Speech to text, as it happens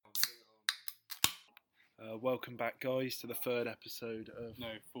Welcome back, guys, to the third episode of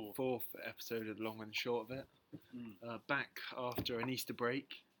Fourth. episode of Long and Short of It. Mm. Back after an Easter break.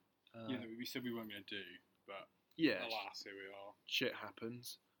 We said we weren't going to do, but Yeah, alas, here we are. shit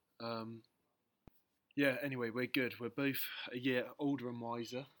happens. Anyway, we're good. We're both a year older and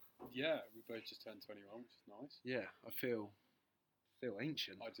wiser. Yeah, we both just turned 21, which is nice. Yeah, I feel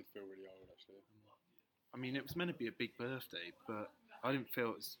ancient. I did feel really old, actually. I mean, it was meant to be a big birthday, but I didn't feel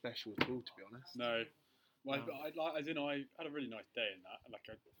it was special at all, to be honest. No. I had a really nice day in that. It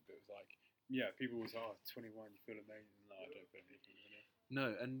was like, people was, 21, you feel amazing. No, I don't feel anything, really.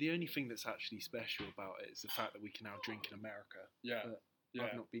 No, and the only thing that's actually special about it is the fact that we can now drink in America. Yeah. But Yeah.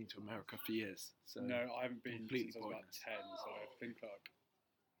 I've not been to America for years. So No, I haven't been completely since I was about pointless. 10, so I think,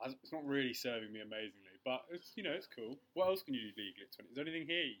 it's not really serving me amazingly, but it's, it's cool. What else can you do legally at 20? Is there anything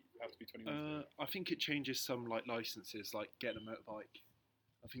here you have to be 21 to do? I think it changes some licenses, like getting a motorbike.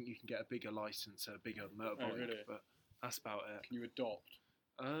 I think you can get a bigger license, a bigger motorbike, really? but that's about it. Can you adopt?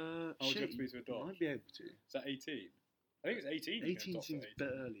 How old do you have to be to adopt? Might be able to. Is that 18? I think it's 18. you can 18 adopt at seems a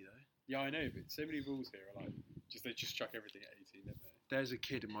bit early though. Yeah, I know, but so many rules here are like, they just chuck everything at 18, don't they? There's a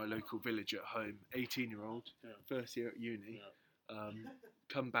kid in my local village at home, 18-year-old, Yeah. first year at uni. Yeah.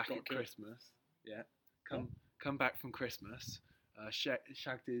 Come back Got at killed. Christmas. Yeah. Come back from Christmas.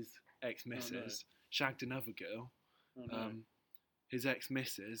 Shagged his ex-missus. Shagged another girl. Oh, no. His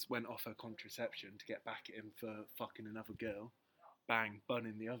ex-missus went off her contraception to get back at him for fucking another girl. Bang, bun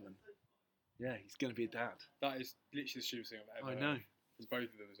in the oven. Yeah, he's going to be a dad. That is literally the stupidest thing I've ever I heard. know. It's both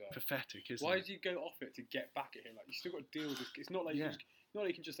of them as well. Pathetic, isn't Why it? did you go off it to get back at him? Like, you still got to deal with this. It's not like Yeah.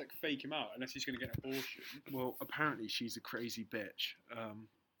 you can just like fake him out unless he's going to get an abortion. Well, apparently she's a crazy bitch.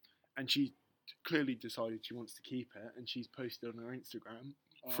 And she clearly decided she wants to keep it, and she's posted on her Instagram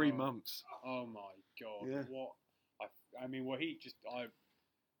 3 months. Oh my god! Yeah. What?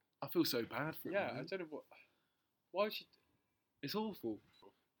 I feel so bad for him. Yeah, I man. don't know what. Why would she? It's awful.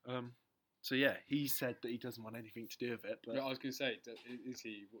 So yeah, he said that he doesn't want anything to do with it, but I was going to say, is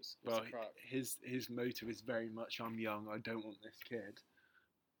he? What's well, the crack? his motive is very much, I'm young, I don't want this kid.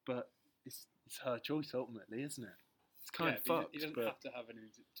 But it's her choice ultimately, isn't it? It's kind of but fucked. He doesn't but have to have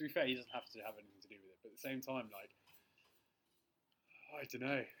anything. To be fair, he doesn't have to have anything to do with it. But at the same time, like, I don't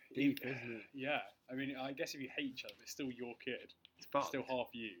know. deep, isn't it? Yeah, I mean, I guess if you hate each other, it's still your kid. It's fucked. Still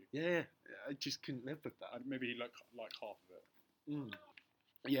half you. Yeah, I just couldn't live with that. Maybe he like half of it.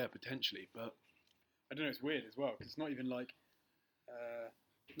 Yeah, potentially, but I don't know. It's weird as well because it's not even like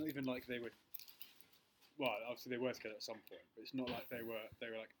they were. Well, obviously they were together at some point, but it's not like they were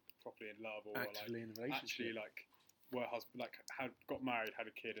like properly in love or actively in a relationship. actually like were husband got married, had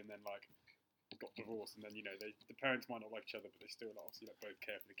a kid, and then like got divorced, and then the parents might not like each other, but they still obviously like both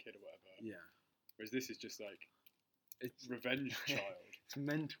care for the kid or whatever. Yeah, Whereas this is just like it's revenge child. It's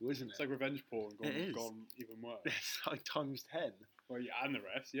mental, isn't it? It's like revenge porn It is. gone even worse. It's like times 10. Well, yeah, and the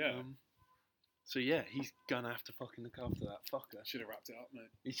rest, yeah. So yeah, he's gonna have to fucking look after that fucker. Should have wrapped it up, mate.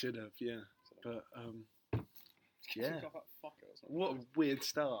 He should have, yeah. But Should have yeah. got that fucker or something. What a weird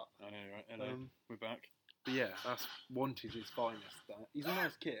start. I know, right? Hello, we're back. But yeah, that's Wantage's finest. That he's a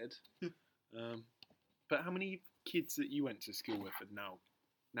nice kid. But how many kids that you went to school with are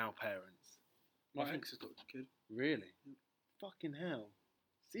now parents? My ex has got a kid. Really? Fucking hell.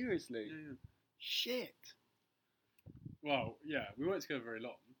 Seriously? Yeah. Shit. Well, yeah, we weren't together very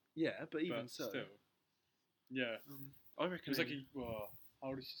long. Yeah, but even but so. still. Yeah. I It reckon was like how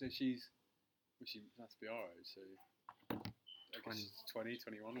old did she say she has to be our age, so I guess she's 20,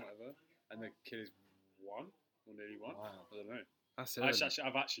 21, whatever. And the kid is 1 or nearly 1. Wow. I don't know. that's I've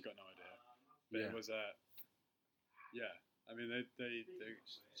early. actually got no idea. But Yeah. it was yeah. I mean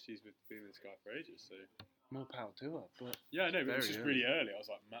she's been with this guy for ages, so More power to her, but yeah, no, but it was Very just early. really early. I was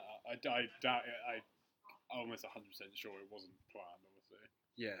like, I doubt it. I'm almost 100% sure it wasn't planned, obviously.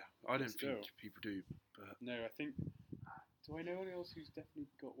 yeah, I don't Still. think people do. But No, I think. Do I know anyone else who's definitely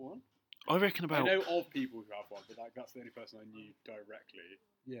got one? I reckon about I know of people who have one, but that's the only person I knew directly.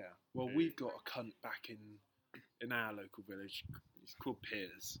 yeah. Well, Who- we've got a cunt back in our local village. He's called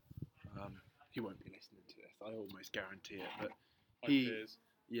Piers. He won't be listening to this. I almost guarantee it. But Hi, He- Piers.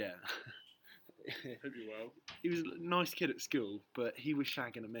 yeah, Hope you're well. he was a nice kid at school, but he was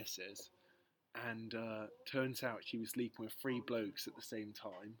shagging a missus, and turns out she was sleeping with 3 blokes at the same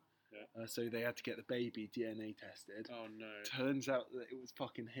time. Yeah. So they had to get the baby DNA tested. Oh no. Turns out that it was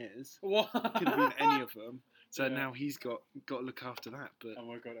fucking his. What? Could have been any of them. So Yeah. now he's got to look after that. But Oh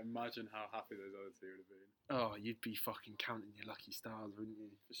my god! Imagine how happy those other two would have been. oh, you'd be fucking counting your lucky stars, wouldn't you?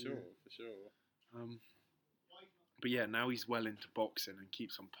 For sure. But yeah, now he's well into boxing and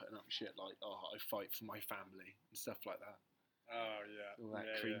keeps on putting up shit like, "Oh, I fight for my family" and stuff like that. Oh yeah. All that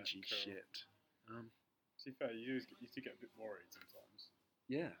Yeah, cringy cool. shit. To be fair, you do get a bit worried sometimes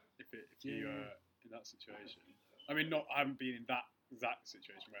Yeah. if Yeah. you in that situation. I mean, I haven't been in that exact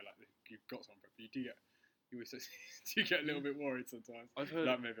situation where like you've got someone, but you always do get a little bit worried sometimes. I've heard.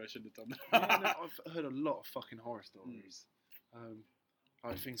 That maybe I shouldn't have done that. Yeah, no, I've heard a lot of fucking horror stories.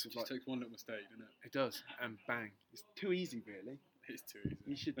 Like things It of just like takes one little mistake, doesn't it? it does, and bang, it's too easy, really. It's too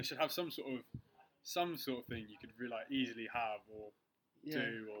easy. They should have some sort of thing you could like easily have or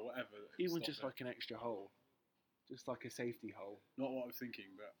do or whatever. Even just like an extra hole, just like a safety hole. Not what I was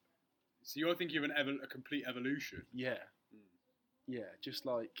thinking, but so you're thinking of a complete evolution. Yeah, yeah, just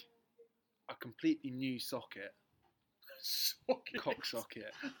like a completely new socket, cock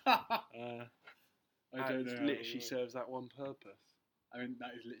socket. I don't know. Literally serves that one purpose. I mean,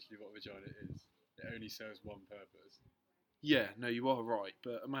 that is literally what vagina is. It only serves one purpose. Yeah, no, you are right,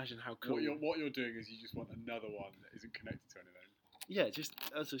 but imagine how cool. What you're doing is you just want another one that isn't connected to anything. Yeah, just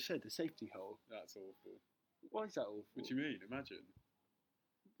as I said, the safety hole. That's awful. Why is that awful? What do you mean? Imagine.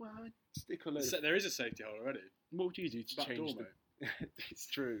 Well, I'd stick a load. There is a safety hole already. What would you do to Back change door, the? It's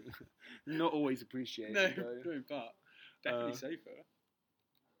true. Not always appreciated. No, though. but definitely safer.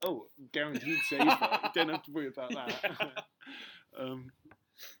 Oh, guaranteed safer. Don't have to worry about that.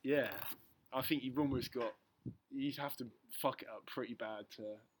 Yeah, I think you'd have to fuck it up pretty bad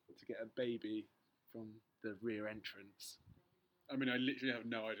to get a baby from the rear entrance. I mean, I literally have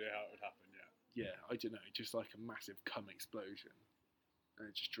no idea how it would happen yet. Yeah, I don't know, just like a massive cum explosion, and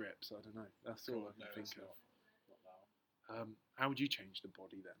it just drips. I don't know. That's all I can think of. Not now. How would you change the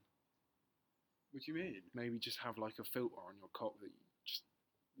body then? What do you mean? Maybe just have like a filter on your cock that you just.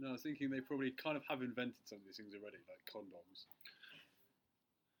 No, I was thinking they probably kind of have invented some of these things already, like condoms.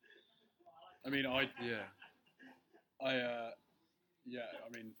 I mean, I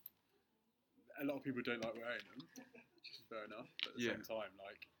mean, a lot of people don't like wearing them, which is fair enough. But at the same time,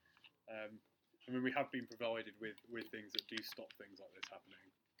 like, I mean, we have been provided with things that do stop things like this happening,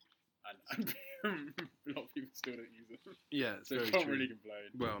 and a lot of people still don't use them. Yeah, so you can't really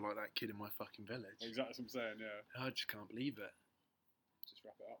complain. Well, like that kid in my fucking village. Exactly what I'm saying. Yeah. I just can't believe it. Just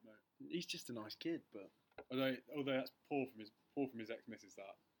wrap it up, mate. He's just a nice kid, but although that's poor from his ex-missus.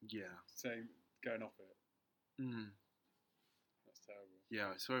 That yeah, saying going off it. That's terrible.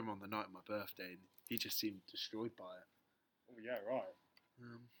 Yeah, I saw him on the night of my birthday, and he just seemed destroyed by it. Oh yeah, right.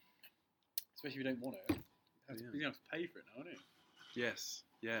 Especially if you don't want it. You're gonna have to pay for it now, aren't you? Yes.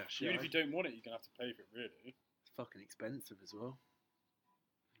 Yeah. Even if you don't want it, you're gonna have to pay for it. Really. It's fucking expensive as well.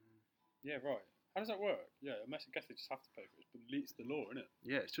 Yeah, right. How does that work? Yeah, I guess they just have to pay for it, but it's the law, isn't it?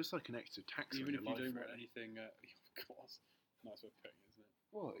 Yeah, it's just like an extra tax. Even on if your you life, don't want really. anything, of course, nice way of putting it, isn't it?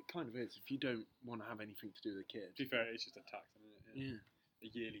 Well, it kind of is. If you don't want to have anything to do with the kid. To be fair, it's just a tax, isn't it? Yeah. A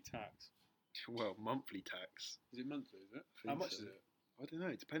yearly tax. Well, monthly tax. Is it monthly? Is it? I How think much so. is it? I don't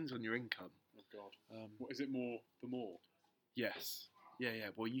know. It depends on your income. Oh God. What is it more? The more? Yes.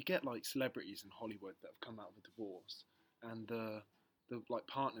 Yeah. Well, you get like celebrities in Hollywood that have come out of a divorce, and the like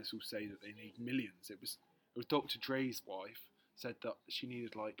partners will say that they need millions. It was Dr. Dre's wife said that she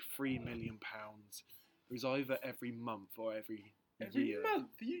needed like £3 million. It was either every month or every year. Every month?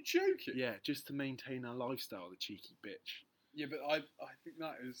 Are you joking? Yeah, just to maintain her lifestyle, the cheeky bitch. Yeah, but I think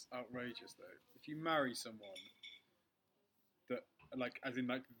that is outrageous though. If you marry someone that like, as in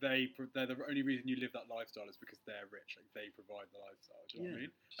like they're the only reason you live that lifestyle is because they're rich. Like they provide the lifestyle. Do you know what I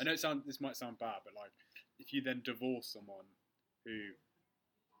mean? I know this might sound bad, but like if you then divorce someone who,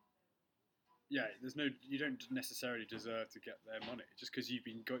 yeah, you don't necessarily deserve to get their money just because you've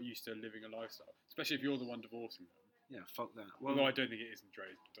got used to living a lifestyle. Especially if you're the one divorcing them. Yeah, fuck that. Well, although I don't think it is in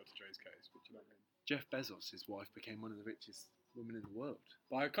Dr. Dre's case, but you know what I mean. Jeff Bezos, his wife, became one of the richest women in the world.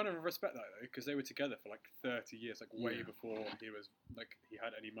 But I kind of respect that though, because they were together for like 30 years, like way before he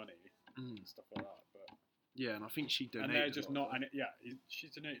had any money and stuff like that. But yeah, and I think she donated. And they're just not, and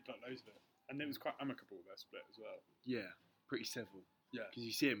she's donated like loads of it, and it was quite amicable their split as well. Yeah, pretty civil. Yeah, because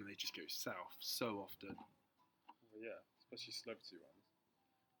you see them and they just go south so often. Well, yeah, especially celebrity ones.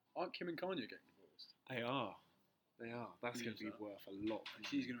 Aren't Kim and Kanye getting divorced? They are. That's going to be worth a lot.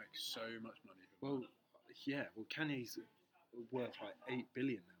 She's going to make so much money. Well, yeah. Well, Kanye's worth like $8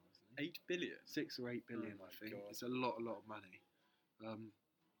 billion now, isn't he? 8 billion? 6 or 8 billion, oh I think. God. It's a lot of money.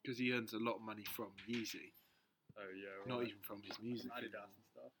 Because he earns a lot of money from Yeezy. Oh yeah, right. Not even from his music. From Adidas and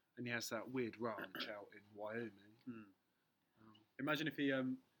stuff. And he has that weird ranch out in Wyoming. Imagine if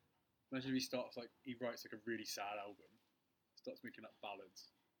he starts like he writes like a really sad album, starts making up ballads.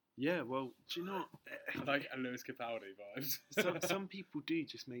 Yeah, well, do you know like a Lewis Capaldi vibes? some people do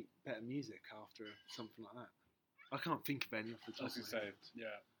just make better music after something like that. I can't think of any off the top of my head.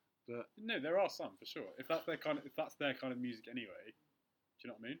 Yeah, but no, there are some for sure. If that's their kind of music anyway, do you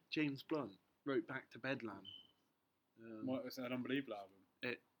know what I mean? James Blunt. wrote Back to Bedlam. It's an unbelievable album.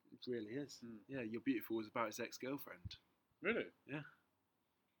 It really is. Mm. Yeah, You're Beautiful was about his ex-girlfriend. Really?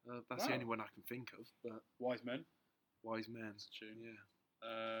 That's the Wow. only one I can think of. But Wise Men. Wise Men. Tune.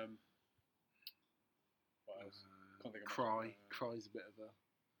 Yeah. What else? Can't think of Cry. much. Cry's a bit of a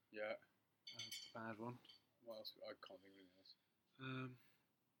Yeah. bad one. What else? I can't think of anything else.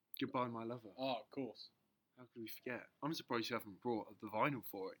 Goodbye, My Lover. Oh, of course. How could we forget? I'm surprised you haven't brought the vinyl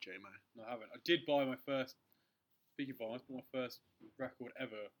for it, JMO. No, I haven't. I did buy my first. Speaking of vinyl, I bought my first record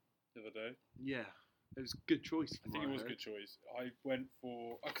ever the other day. Yeah, it was a good choice. I think it was a good choice. I went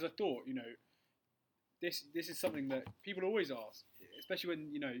for because I thought, this is something that people always ask, especially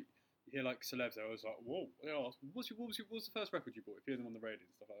when you hear like celebs. I was like, whoa, they ask, what's the first record you bought? If you hear them on the radio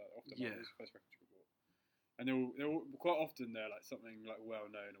and stuff like that, often like, what's the first record you bought? And they're all quite often they're like something like well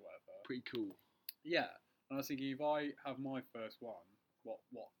known or whatever. Pretty cool. Yeah, and I was thinking if I have my first one, what?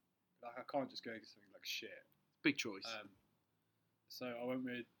 Like I can't just go into something like shit. Big choice. So I went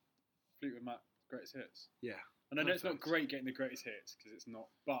with Fleetwood Mac Greatest Hits. Yeah. And I know it's not Perfect. great getting the greatest hits because it's not.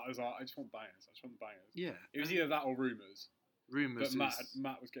 But I was like, I just want bangers. I just want the bangers. Yeah. It was either that or Rumours. Rumours. But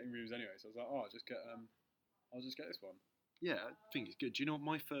Matt was getting Rumours anyway, so I was like, oh, I'll just get this one. Yeah, I think it's good. Do you know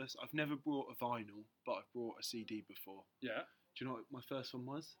what I've never brought a vinyl, but I've brought a CD before. Yeah. Do you know what my first one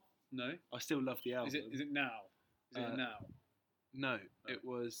was? No. I still love the album. Is it now? Is it now? No, Oh. it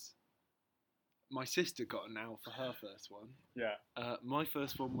was. My sister got a now for her first one. Yeah. My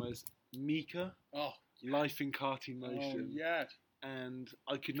first one was Mika, Oh. Life in Cartoon Oh Motion. yeah. And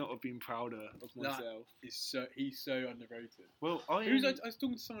I could not have been prouder of myself. He's so underrated. Well, I was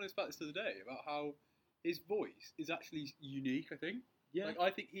talking to someone about this the other day about how his voice is actually unique. I think. Yeah. Like I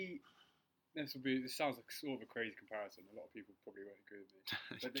think this sounds like sort of a crazy comparison. A lot of people probably won't agree with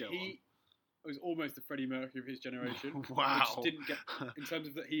me. But Go he was almost the Freddie Mercury of his generation. Wow. Which didn't get in terms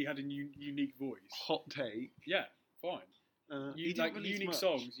of that he had a unique voice. Hot take. Yeah, fine. He didn't release unique much.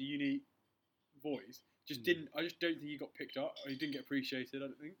 songs, a unique voice. Just Mm. didn't. I just don't think he got picked up. Or he didn't get appreciated. I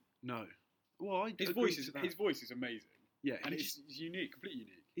don't think No. Well, his agree voice to is that. his voice is amazing, Yeah, and it's unique, completely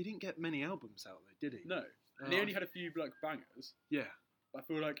unique. he didn't get many albums out though, did he? No, and he only had a few like bangers. Yeah. I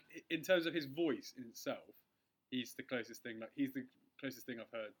feel like in terms of his voice in itself, he's the closest thing. Like he's the closest thing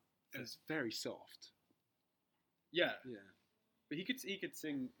I've heard. It's very soft. Yeah, Yeah. but he could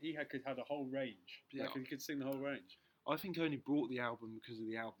sing. Could have a whole range. Yeah. Like, he could sing the whole range. I think I only brought the album because of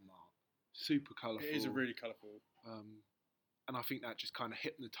the album art. Super colourful. It is a really colourful. And I think that just kind of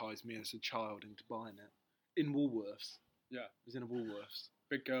hypnotised me as a child into buying it. In Woolworths. Yeah. It was in a Woolworths.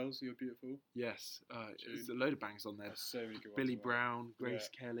 Big Girls, You're Beautiful. Yes. There's a load of bangs on there. There's so many good ones. Billy as well. Brown, Grace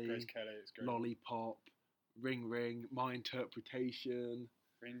Kelly, Grace Kelly, it's great. Lollipop, Ring Ring, My Interpretation.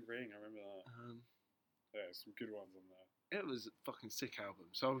 Ring, I remember that. Yeah, some good ones on there. It was a fucking sick album,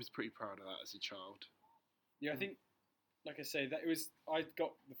 so I was pretty proud of that as a child. Yeah, I think, like I say, that it was. I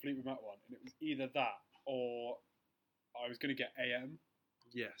got the Fleetwood Mac one, and it was either that or I was going to get AM,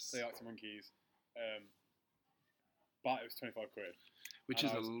 Yes. the Arctic Monkeys, but it was 25 quid. Which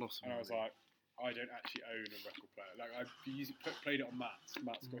and is I was- a lot of And money. I was like, I don't actually own a record player. Like I played it on Matt's.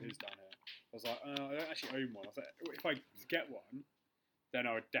 Matt's got his down here. I was like, I don't actually own one. I was like, if I get one, then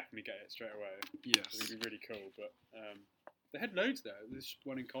I would definitely get it straight away. Yes. It would be really cool. But they had loads there. There's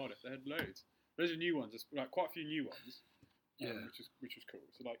one in Cardiff. They had loads. Those are new ones. There's like quite a few new ones. Yeah. Which was cool.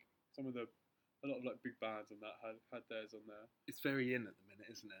 So like a lot of like big bands and that had theirs on there. It's very in at the minute,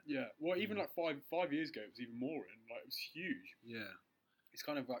 isn't it? Yeah. Well, even like 5 years ago, it was even more in. Like it was huge. Yeah. It's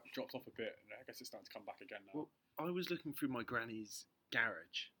kind of like dropped off a bit, and I guess it's starting to come back again now. Well, I was looking through my granny's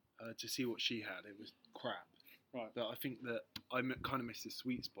garage to see what she had. It was crap. Right. But I think that I kind of missed the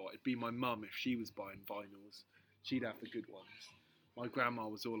sweet spot. It'd be my mum if she was buying vinyls. She'd have the good ones. My grandma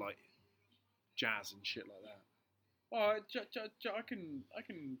was all like jazz and shit like that. Well, I can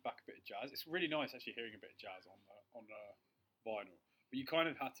back a bit of jazz. It's really nice actually hearing a bit of jazz on the vinyl. But you kind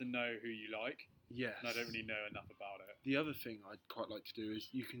of had to know who you like, Yes. and I don't really know enough about it. The other thing I'd quite like to do is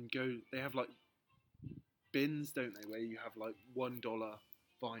you can go. They have like bins, don't they, where you have like $1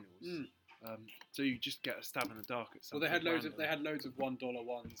 vinyls. So you just get a stab in the dark at Well, something. they had loads of random. $1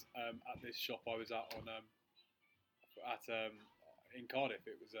 ones at this shop I was at in Cardiff.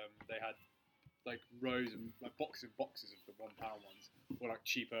 It was they had like rows and like boxes and boxes of the £1 ones, or like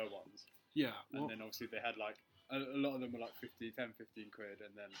cheaper ones. Yeah. And then obviously they had like a lot of them were like 15 quid,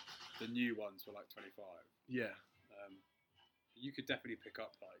 and then the new ones were like 25. Yeah. You could definitely pick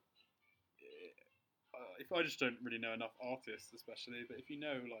up like if I just don't really know enough artists, especially, but if you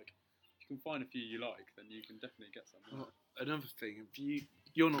know like if you can find a few you like, then you can definitely get some. Well, another thing, if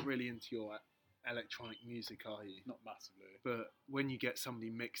you're not really into your electronic music, are you? Not massively. But when you get somebody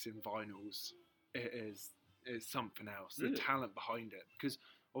mixing vinyls, it's something else. Really? The talent behind it, because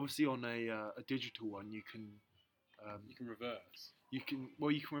obviously on a digital one you can reverse. you can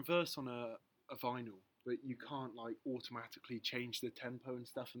reverse on a vinyl, but you can't like automatically change the tempo and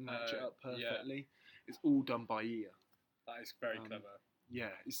stuff and match it up perfectly. Yeah. It's all done by ear. That is very clever.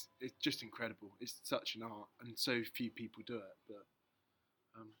 Yeah, it's just incredible. It's such an art, and so few people do it. But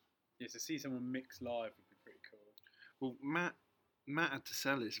yeah, to see someone mix live would be pretty cool. well, Matt had to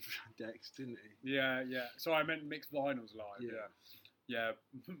sell his decks, didn't he? Yeah. So I meant mixed vinyls live. Yeah.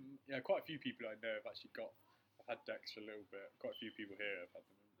 Yeah. Quite a few people I know have actually I've had decks for a little bit. Quite a few people here have had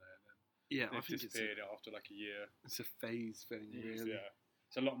them, haven't they? And then Yeah, I they've think disappeared after like a year. it's a phase thing, really. Yeah.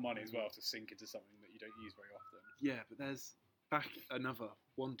 It's a lot of money as well to sink into something that you don't use very often. Yeah, but there's another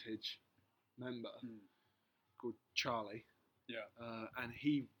Wantage member called Charlie. Yeah. And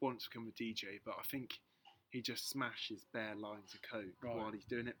he wants to become a DJ, but I think he just smashes bare lines of coke while he's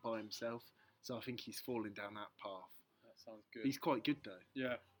doing it by himself. So I think he's falling down that path. That sounds good. He's quite good though.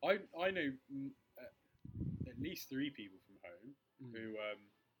 Yeah, I know at least 3 people from home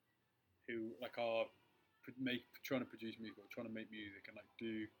who like are trying to produce music or trying to make music and like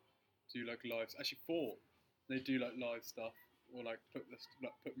do like live. Actually, 4. They do like live stuff or like put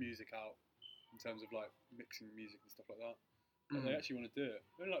music out in terms of like mixing music and stuff like that. And they actually want to do it.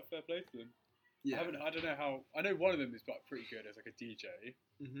 They're like fair play to them. Yeah. I don't know how. I know one of them is like pretty good as like a DJ.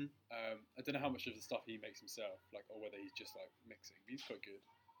 Mm-hmm. I don't know how much of the stuff he makes himself, like, or whether he's just like mixing. He's quite good.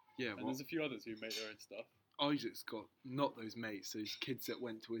 Yeah. And there's a few others who make their own stuff. Isaac's got not those mates, those kids that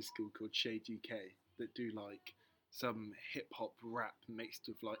went to his school called Shade UK that do like some hip hop rap mixed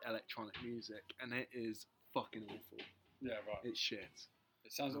with like electronic music, and it is fucking awful. Yeah, right. It's shit.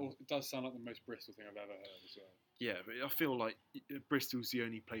 It does sound like the most Bristol thing I've ever heard as well. Yeah, but I feel like Bristol's the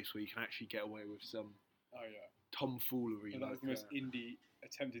only place where you can actually get away with some tomfoolery. That was the most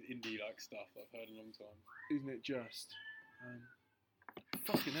attempted indie-like stuff I've heard in a long time. Isn't it just?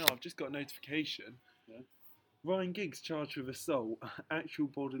 Fucking hell, I've just got a notification. Yeah. Ryan Giggs charged with assault, actual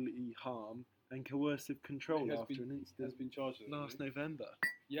bodily harm, and coercive control after an incident. Has been charged with last November.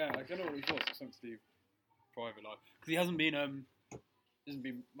 Yeah, I don't know what he was. It's something to do with private life. Because he hasn't been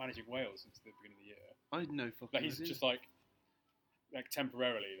managing Wales since the beginning of the year. I had no fucking idea. He's just like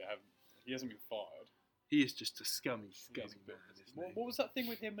temporarily. He hasn't been fired. He is just a scummy man. What was that thing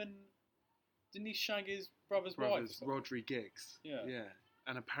with him and? Didn't he shag his brother's wife? Rodri Giggs. Yeah.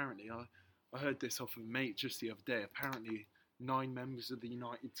 And apparently, I heard this off of a mate just the other day. Apparently, 9 members of the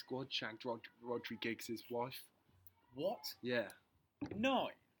United squad shagged Rodri Giggs' wife. What? Yeah. 9?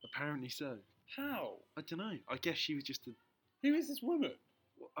 Apparently so. How? I don't know. I guess she was just a... Who is this woman?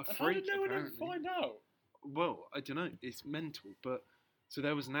 A freak, how did no one ever apparently. find out? Well, I don't know. It's mental. But so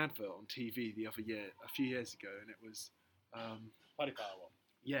there was an advert on TV a few years ago, and it was... Paddy Power one.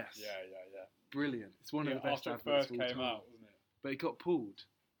 Yes. Yeah. Brilliant. It's one of the best adverts adverts of all time. After it first came out, wasn't it? But it got pulled.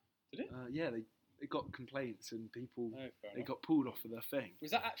 Did it? Yeah, they got complaints and people... they got pulled off of their thing.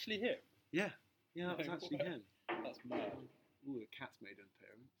 Was that actually him? Yeah, that was actually him. That's mad. Ooh, the cat's made an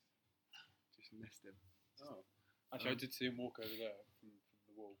appearance. Just missed him. Oh. Actually, I did see him walk over there from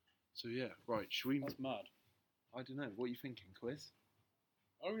the wall. So yeah, right, should we... That's mad. I don't know, what are you thinking, quiz?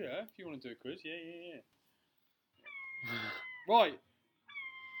 Oh yeah, if you want to do a quiz, yeah. Right.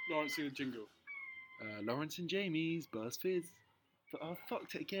 Lawrence, do the jingle. Lawrence and Jamie's BuzzFizz. But I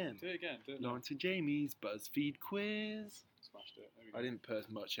fucked it again. Do it again. Lawrence and Jamie's BuzzFeed quiz. Smashed it. I didn't put as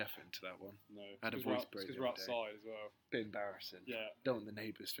much effort into that one. No. I had a voice break. Because we're outside as well. Bit embarrassing. Yeah. Don't want the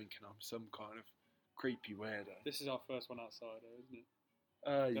neighbours thinking I'm some kind of creepy weirdo. This is our first one outside, isn't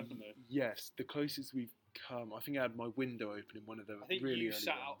it? Definitely. Yes, the closest we've come. I think I had my window open in one of the I think really you early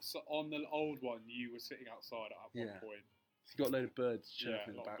sat ones. out on the old one. You were sitting outside at one point. So you got a load of birds chirping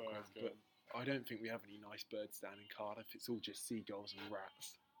in the a lot background, of birds but I don't think we have any nice birds down in Cardiff. It's all just seagulls and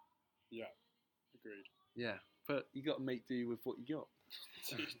rats. Yeah, agreed. Yeah, but you got to make do with what you got.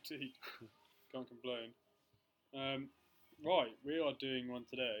 Indeed. Can't complain. Right, we are doing one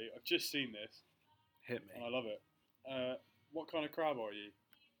today. I've just seen this. Hit me. And I love it. What kind of crab are you?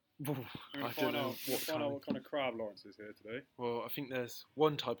 I don't know what kind of crab Lawrence is here today. Well, I think there's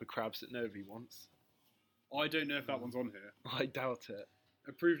one type of crabs that nobody wants. I don't know if that one's on here. I doubt it.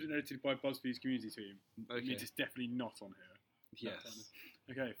 Approved and noted by BuzzFeed's community team. Okay. Means it's definitely not on here. Yes.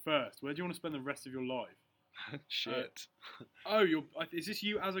 Okay, first, where do you want to spend the rest of your life? Shit. Is this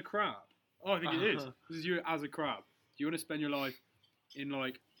you as a crab? Oh, I think it is. This is you as a crab. Do you want to spend your life in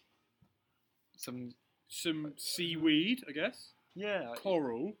like some seaweed, I guess? Yeah.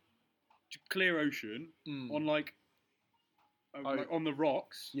 Coral, clear ocean, on like like on the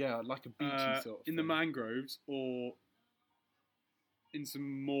rocks, Yeah, like a beachy sort of in the thing. mangroves, or in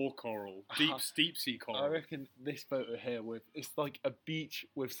some more coral, deep sea I coral. reckon this photo here it's like a beach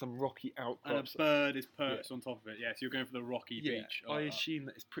with some rocky And outcrops. a bird is perched on top of it. Yeah, so you're going for the rocky beach. I assume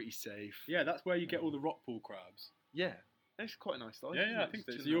that it's pretty safe. Yeah, that's where you get all the rock pool crabs. Yeah, it's quite a nice life. Yeah, I think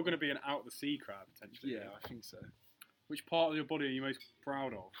so. So you're going to be an out the sea crab potentially. Yeah, I think so. Which part of your body are you most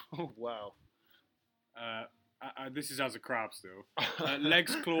proud of? Oh wow. This is as a crab still.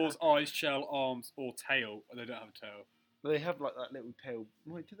 Legs, claws, eyes, shell, arms, or tail. They don't have a tail. They have like that little tail.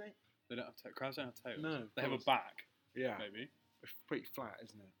 Wait, do they? They don't have tail. Crabs don't have tails. No, They have a course. back. Yeah, Maybe. it's pretty flat,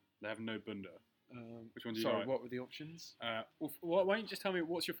 isn't it? They have no bunda. Which one do you Sorry, like? what were the options? Why don't you just tell me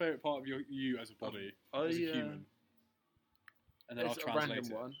what's your favourite part of you as a body, as a human? And then I'll It's a translate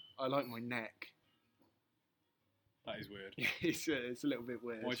random it. one. I like my neck. That is weird. it's a little bit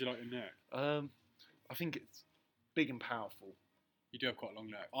weird. Why do you like your neck? I think it's big and powerful. You do have quite a long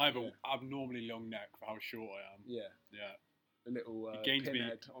neck. I have an abnormally long neck for how short I am. Yeah, Yeah. a little It gains me.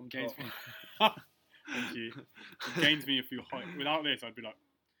 pinhead on Gains top. me. Thank you. It gains me a few height. Without this, I'd be like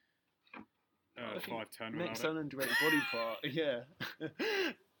I think 5'10". Neck's without an it. underrated body part. Yeah.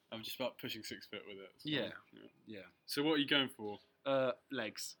 I'm just about pushing 6 foot with it. so, Yeah. Yeah. So what are you going for?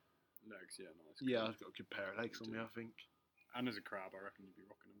 Legs. Legs, yeah, nice. Yeah, I've got a good pair of legs on me, I think. And as a crab, I reckon you'd be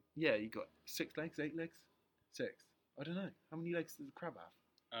rocking them. Yeah, you got 6 legs, 8 legs? 6. I don't know. How many legs does a crab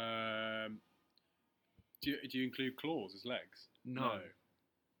have? Do you include claws as legs? No.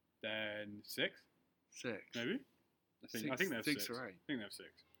 Then 6, 6. maybe. I think they have 6. or 8. I think they have 6.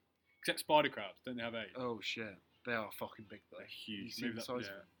 Except spider crabs, don't they have 8? Oh shit. They are fucking big though. They're huge. You see Maybe the that, size yeah,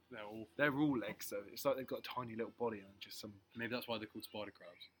 of them? they're awful. They're all legs though. It's like they've got a tiny little body and just some, Maybe that's why they're called spider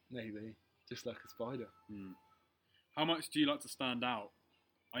crabs. maybe, just like a spider. How much do you like to stand out?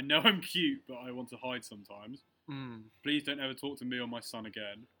 I know I'm cute, but I want to hide sometimes. Please don't ever talk to me or my son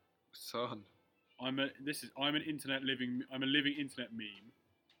again. Son. I'm a living internet meme.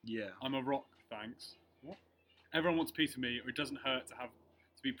 Yeah. I'm a rock, thanks. What? Everyone wants a piece of me, or it doesn't hurt to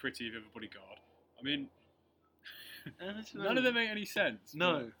be pretty if you have a bodyguard. I mean, none of them make any sense.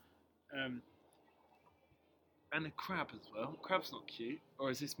 No. But, And a crab as well. Crab's not cute.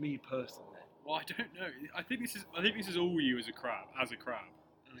 Or is this me personally? well, I don't know. I think this is all you as a crab.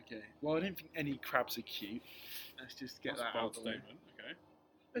 Okay. Well, I don't think any crabs are cute. Let's just get That's that a out bold of the way. statement. Okay.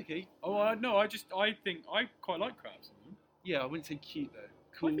 Okay. Oh no, I think I quite like crabs. Yeah, I wouldn't say cute though.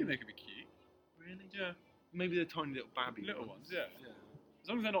 Cool. I think they could be cute. Really? Yeah. Maybe the tiny little babby Little ones, yeah. Yeah. As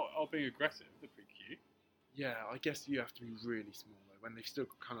long as they're not being aggressive, they're pretty cute. Yeah, I guess you have to be really small though. When they've still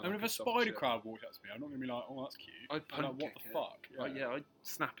got kind of. I mean, like if a soft spider shell. crab walked up to me, I'm not gonna be like, "Oh, that's cute." I'd I'm like, punt "What kick the it. fuck?" Like, yeah, I'd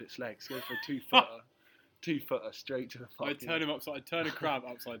snap its legs, go for a 2-footer, 2-footer straight to the fucking. I'd turn a crab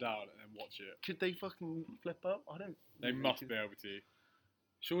upside down and then watch it. Could they fucking flip up? I don't. They think must could. be able to.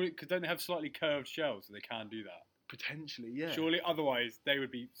 Surely, because don't they have slightly curved shells, so they can do that? Potentially, yeah. Surely, otherwise they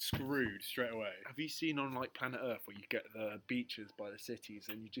would be screwed straight away. Have you seen on like Planet Earth where you get the beaches by the cities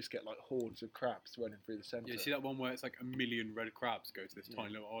and you just get like hordes of crabs running through the centre? Yeah, you see that one where it's like a million red crabs go to this tiny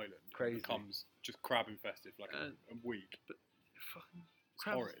little island. Crazy. It becomes just crab infested for like a week. But fucking It's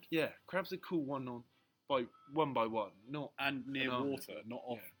crabs, horrid. Yeah, crabs are cool one by one, not And near An army. water, not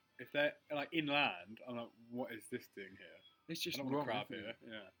off. Yeah. If they're like inland, I'm like, what is this thing here? It's just I don't wrong. want a crab isn't here. it?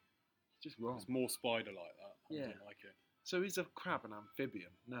 Yeah, It's just wrong. it's more spider like that. I Yeah. don't like it. So is a crab an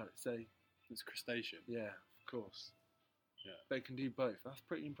amphibian? No, it's a It's crustacean. yeah, of course. Yeah. They can do both. That's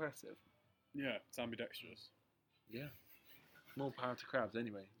pretty impressive. Yeah, it's ambidextrous. Yeah. More power to crabs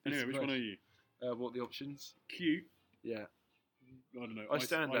anyway. Anyway, which one are you? What are the options? Cute. Yeah. I don't know. I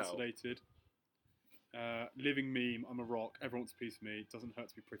stand out. isolated. Living meme. I'm a rock. Everyone wants a piece of me. It doesn't hurt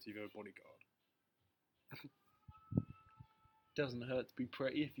to be pretty if you have a bodyguard. Doesn't hurt to be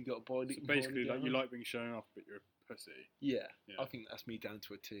pretty if you got a body. So basically, like you bodyguard. like being shown off, but you're a pussy. Yeah, Yeah. I think that's me down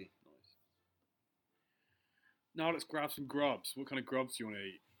to a T. Nice. Now let's grab some grubs. What kind of grubs do you want to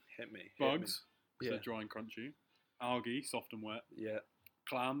eat? Hit me. hit Bugs, me. because Yeah. they're dry and crunchy. Algae, soft and wet. Yeah.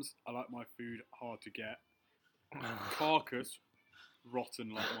 Clams, I like my food hard to get. Carcass,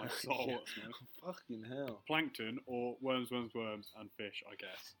 rotten like my soul. Yeah. That's nice. Fucking hell. Plankton, or worms, and fish, I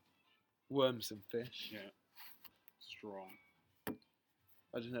guess. Worms and fish. Yeah. Strong.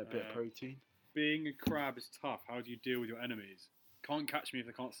 I don't know, a bit of protein. Being a crab is tough. How do you deal with your enemies? Can't catch me if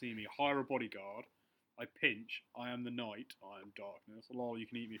they can't see me. Hire a bodyguard. I pinch. I am the night. I am darkness. Lol, you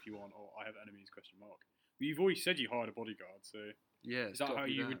can eat me if you want. Or I have enemies, question mark. But you've already said you hired a bodyguard, so... Yeah. Is that how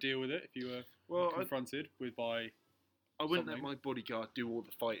you would deal with it if you were confronted by... I wouldn't let something? my bodyguard do all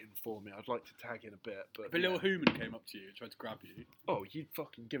the fighting for me. I'd like to tag in a bit, but... If a little human came up to you and tried to grab you, Oh, you'd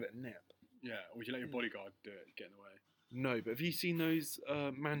fucking give it a nip. yeah, or would you let your bodyguard do it, get in the way? No, but have you seen those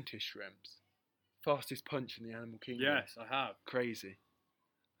mantis shrimps? Fastest punch in the animal kingdom. Yes, I have. Crazy.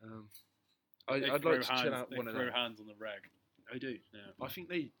 They I'd throw like to chill out one of them. They throw hands on the reg. I do. Yeah. I think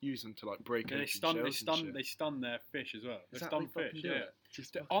they use them to like break Yeah, open shells and shit. they stun their fish as well. They Is that stun what they fish, fucking do? yeah.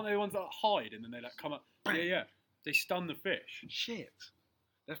 Just Aren't they the ones that hide and then they like come up? Bang. Yeah. They stun the fish. Shit.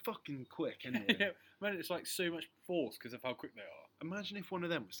 They're fucking quick anyway. Yeah, man, it's like so much force because of how quick they are. Imagine if one of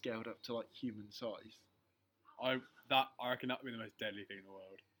them was scaled up to like human size. I reckon that would be the most deadly thing in the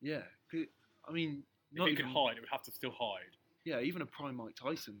world. Yeah. I mean, If it could hide, it would have to still hide. Yeah, even a prime Mike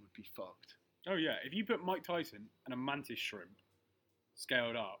Tyson would be fucked. Oh yeah, if you put Mike Tyson and a mantis shrimp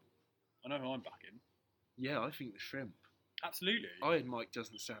scaled up, I know who I'm backing. Yeah, I think the shrimp. Absolutely. Iron Mike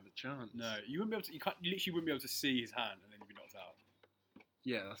doesn't stand a chance. No, you wouldn't be able to. You literally wouldn't be able to see his hand, and then you'd be knocked out.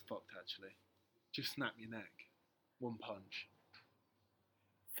 Yeah, that's fucked actually. Just snap your neck. One punch.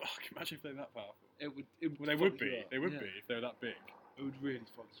 Fuck! Imagine if they're that powerful. It would. Well, they would be. They would be if they were that big. It would really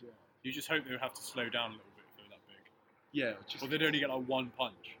fuck you up. You just hope they would have to slow down a little bit if they were that big. Yeah, just. Or they'd only get like one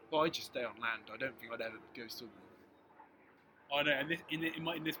punch. Well, I just stay on land. I don't think I'd ever go swimming. I know, and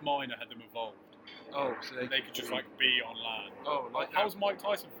in this mine, I had them evolved. Oh, so They could just like be on land. Oh, like how's Mike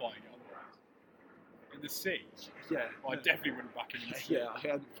Tyson fighting it otherwise? In the sea? Yeah. Well, I definitely wouldn't back him in the sea. Yeah, I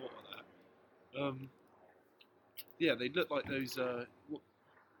hadn't thought of that. Yeah, they look like those.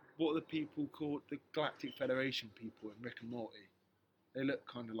 What are the people called? The Galactic Federation people in Rick and Morty. They look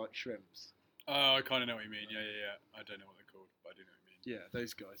kind of like shrimps. Oh, I kind of know what you mean. Yeah. I don't know what they're called, but I do know what you mean. Yeah,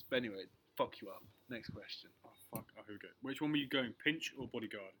 those guys. But anyway, fuck you up. Next question. Oh, fuck. Oh, here we go. Which one were you going? Pinch or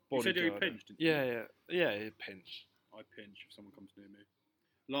bodyguard? You said you pinched, didn't you? Yeah, pinch. I pinch if someone comes near me.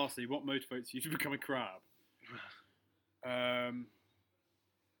 Lastly, what motivates you to become a crab?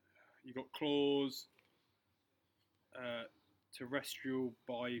 You got claws, terrestrial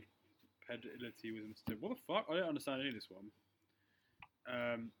bipedality was understood. What the fuck? I don't understand any of this one.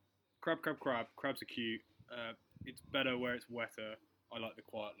 Crab. Crabs are cute. It's better where it's wetter. I like the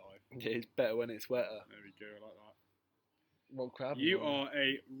quiet life. Yeah, it's better when it's wetter. There we go. I like that. What crab? You are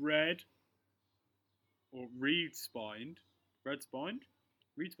a red or reed-spined. Red-spined?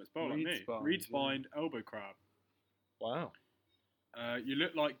 Reed-spined. Spell like me. Reed-spined, Reed-spined elbow crab. Wow. You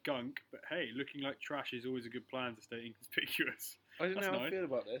look like gunk, but hey, looking like trash is always a good plan to stay inconspicuous. I don't That's know how I nice. feel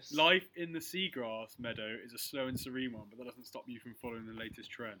about this. Life in the seagrass meadow is a slow and serene one, but that doesn't stop you from following the latest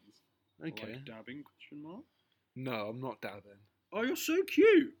trends. Okay. Like dabbing? Question mark. No, I'm not dabbing. Oh, you're so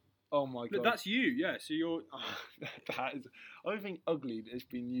cute. Oh my god. Look, that's you. Yeah. So you're. That is. I don't think ugly has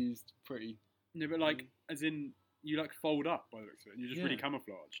been used pretty. No, but like, as in, you like fold up by the looks of it. And you're just really Yeah.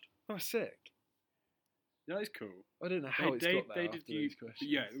 camouflaged. Oh, sick. That is cool. I don't know how it's got there after these questions. But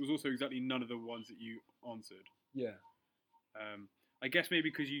yeah, it was also exactly none of the ones that you answered. Yeah. I guess maybe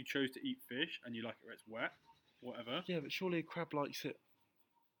because you chose to eat fish and you like it where it's wet, whatever. Yeah, but surely a crab likes it.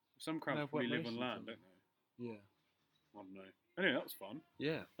 Some crabs They have probably wet live on motions, land, don't don't they? Yeah. I don't know. Anyway, that was fun.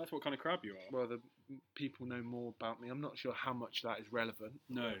 Yeah. That's what kind of crab you are. Well, the people know more about me. I'm not sure how much that is relevant.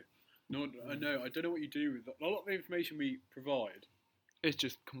 No. I know. I don't know what you do with a lot of the information we provide. It's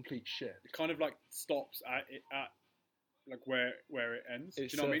just complete shit. It kind of like stops at like where it ends.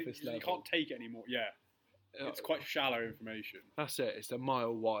 It's Do you know what I mean? surface You level. can't take it anymore. Yeah. It's quite shallow information. That's it. It's a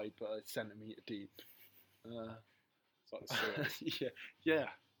mile wide, but a centimetre deep. It's like the sewer. Yeah.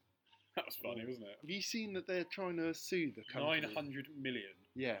 That was funny, wasn't it? Have you seen that they're trying to sue the company? 900 million.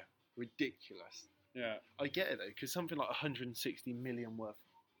 Yeah, ridiculous. Yeah. I get it though, because something like 160 million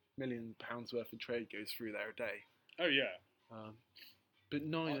pounds worth of trade goes through there a day. Oh yeah. But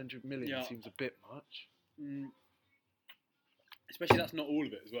 900 million yeah. seems a bit much. Especially that's not all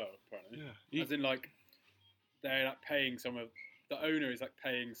of it as well. Apparently. Yeah. As in like they're like paying some of the owner is like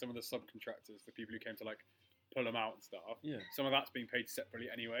paying some of the subcontractors, the people who came to like pull them out and stuff. Yeah. Some of that's being paid separately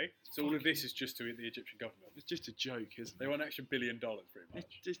anyway. So all of this is just to the Egyptian government. It's just a joke, isn't They it? want an extra $1 billion pretty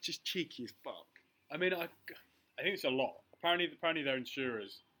much. It's just cheeky as fuck. I mean, I think it's a lot. Apparently their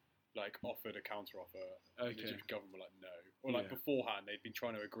insurers like offered a counter offer. And the Okay. Egyptian government were like no, or like Yeah. beforehand they'd been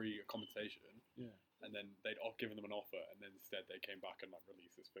trying to agree a compensation. Yeah. And then they'd given them an offer, and then instead they came back and like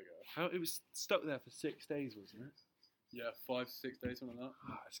released this figure. It was stuck there for 6 days, wasn't it? Yeah, 5 to 6 days, something like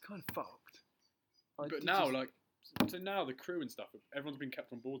that. It's kind of fucked. But now, so now the crew and stuff, everyone's been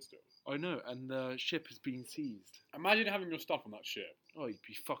kept on board still. I know, and the ship has been seized. Imagine having your stuff on that ship. Oh, you'd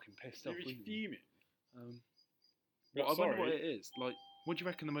be fucking pissed off, You'd be wouldn't you? fuming. Well, I wonder what sorry. it is. Like, what do you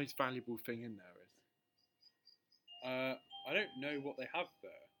reckon the most valuable thing in there is? I don't know what they have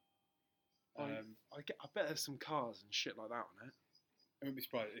there. I bet there's some cars and shit like that on it. I wouldn't be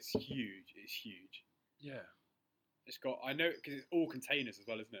surprised. It's huge. It's huge. Yeah. It's got. I know because it's all containers as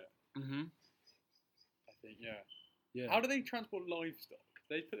well, isn't it? Mm-hmm. I think. Yeah. Yeah. How do they transport livestock?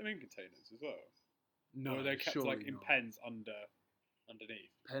 They put them in containers as well. No, or are they kept surely like in not. pens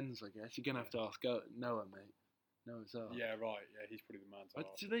underneath? Pens, I guess. You're gonna have to ask Noah, mate. Noah's Ark. Yeah, right. Yeah, he's probably the man to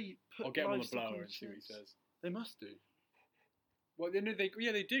ask. Do they put I'll get him on the livestock blower and see what he ships? says. They must do. Well,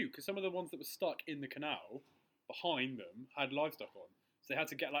 they do, because some of the ones that were stuck in the canal behind them had livestock on. So they had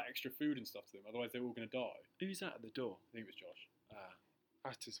to get like extra food and stuff to them, otherwise they were all going to die. Who's that at the door? I think it was Josh.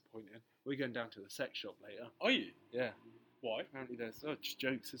 That's disappointing. We're going down to the sex shop later. Are you? Yeah. Why? Apparently there's just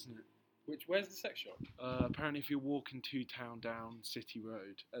jokes, isn't it? Where's the sex shop? Apparently if you're walking to town down City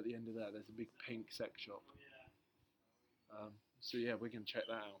Road, at the end of there's a big pink sex shop. So yeah, we're going to check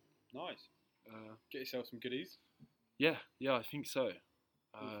that out. Nice. Get yourself some goodies. Yeah, I think so.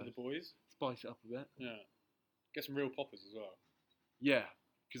 For the boys. Spice it up a bit. Yeah. Get some real poppers as well. Yeah,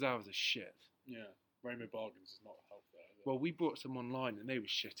 because ours are shit. Yeah. Rainbow Bargains does not help there, is it? Well, we bought some online and they were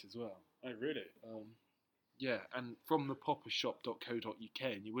shit as well. Oh, really? Yeah, and from the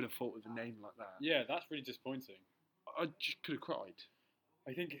poppershop.co.uk, and you would have thought with a name like that. Yeah, that's really disappointing. I just could have cried.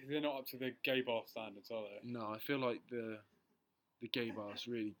 I think they're not up to the gay bar standards, are they? No, I feel like the gay bars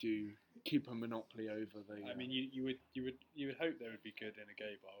really do keep a monopoly over the. I mean, you would hope they would be good in a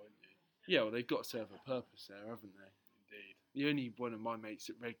gay bar, wouldn't you? Yeah, well, they've got to serve a purpose there, haven't they? Indeed. The only one of my mates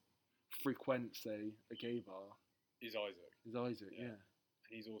that frequents a gay bar Is Isaac. is Isaac. Yeah.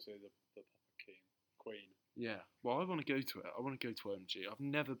 And he's also the popper queen. Yeah. Well, I want to go to it. I want to go to OMG. I've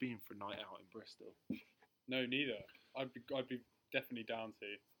never been for a night out in Bristol. No, neither. I'd be definitely down to.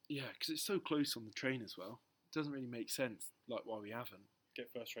 Yeah, because it's so close on the train as well. It doesn't really make sense, like why we haven't. Get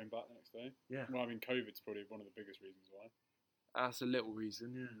first train back the next day. Yeah. Well, I mean, COVID's probably one of the biggest reasons why. That's a little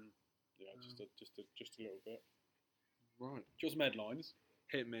reason, yeah. Yeah, just a little bit. Right. Just some headlines.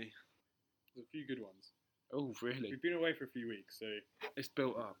 Hit me. There's a few good ones. Oh, really? We've been away for a few weeks, so It's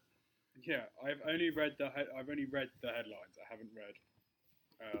built up. yeah. I've only read the headlines. I haven't read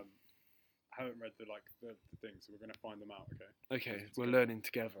the things. So we're gonna find them out. Okay. Okay, we're learning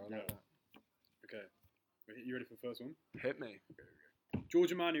together. I like Yeah. Okay. You ready for the first one? that. Hit me.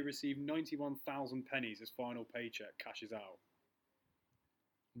 Georgia man who received 91,000 pennies as final paycheck cashes out.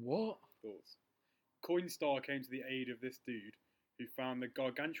 What? Thoughts? Coinstar came to the aid of this dude who found the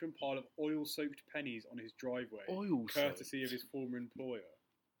gargantuan pile of oil-soaked pennies on his driveway, Oil courtesy soaked? of his former employer.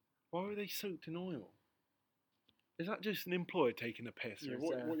 Why were they soaked in oil? Is that just an employer taking a piss? Yeah, or is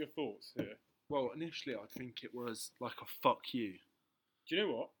what there- are your thoughts here? Well, initially I'd think it was like a fuck you. Do you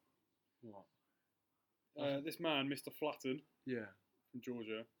know what? What? This man, Mr. Flatton, Yeah. from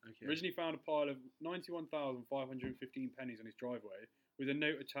Georgia, Okay. originally found a pile of 91,515 pennies on his driveway with a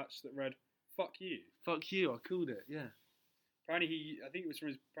note attached that read, "Fuck you." Fuck you. I called it. Yeah. Apparently, I think it was from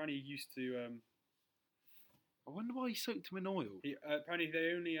his. Apparently, he used to. I wonder why he soaked them in oil. Apparently,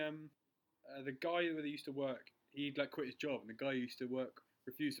 they only. The guy where they used to work, he'd like quit his job, and the guy who used to work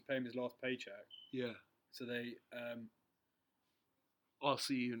refused to pay him his last paycheck. Yeah. So they. I'll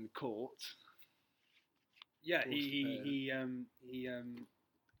see you in court. Yeah, Forced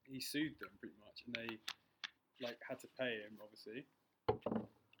he sued them pretty much, and they like had to pay him, obviously.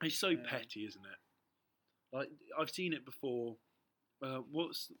 It's so petty, isn't it? Like I've seen it before.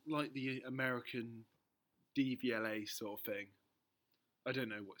 What's like the American DVLA sort of thing? I don't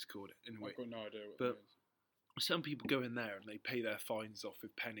know what's called anyway. I've got no idea what But it is. some people go in there and they pay their fines off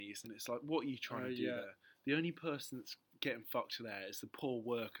with pennies, and it's like, what are you trying to do yeah. there? The only person that's getting fucked there is the poor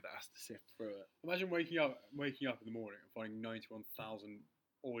worker that has to sift through it. Imagine waking up in the morning and finding 91,000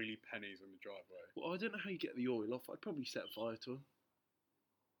 oily pennies on the driveway. Well, I don't know how you get the oil off. I'd probably set fire to them.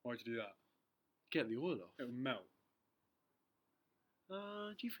 Why'd you do that? Get the oil off. It would melt.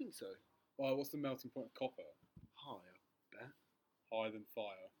 Do you think so? Well, what's the melting point of copper? Higher, bet. Higher than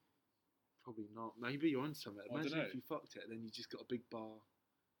fire. Probably not. Maybe you're on something. I Imagine dunno. if you fucked it, then you just got a big bar.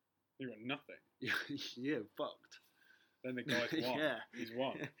 You got nothing. Yeah, fucked. Then the guy's won. Yeah. He's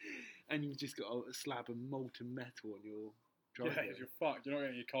won. And you've just got a slab of molten metal on your Yeah, driveway. you're fucked. You're not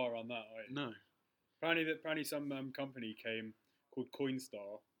getting your car around that, are you? No. Apparently some company came called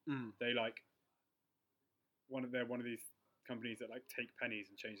Coinstar. Mm. They like one of these companies that like take pennies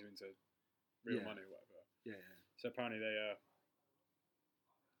and change them into real Yeah. money or whatever. Yeah. So apparently they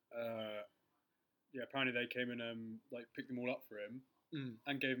came and like picked them all up for him Mm.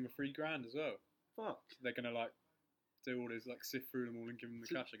 and gave him a $3,000 as well. Fuck. They're gonna like do all this, like sift through them all and give him the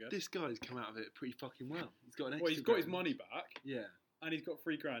So cash, I guess. This guy's come out of it pretty fucking well. He's got an extra. Well, he's got his grand. money back Yeah. and he's got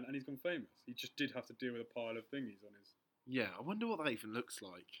 $3,000 and he's gone famous. He just did have to deal with a pile of thingies on his. Yeah. I wonder what that even looks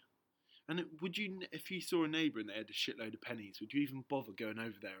like. And would you, if you saw a neighbour and they had a shitload of pennies, would you even bother going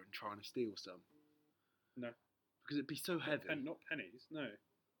over there and trying to steal some? No. Because it'd be so heavy. Not pennies, no.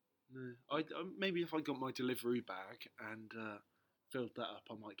 No, maybe if I got my delivery bag and filled that up,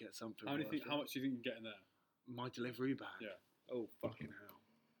 I might get something. How worth much do you think you can get in there? My delivery bag. Yeah. Oh fucking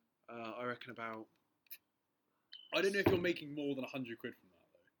hell! I reckon about. I don't know if you're making more than 100 quid from that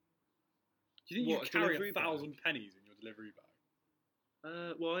though. Do you think What, you a carry delivery 1,000 pennies in your delivery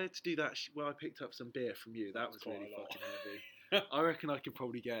bag? Well, I had to do that when I picked up some beer from you. That was quite really a lot. fucking heavy. I reckon I could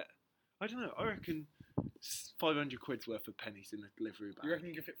probably get. I don't know. I reckon 500 quid's worth of pennies in a delivery bag. You reckon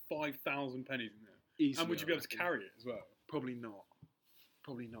you could fit 5,000 pennies in there? Easily, And would you be able to carry it as well? Probably not.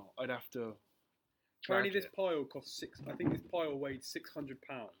 Probably not. I'd have to. Apparently, drag this it. pile costs six. I think this pile weighed 600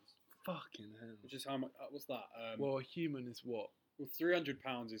 pounds, Fucking hell. which is how much? What's that? Well, a human is what? Well, 300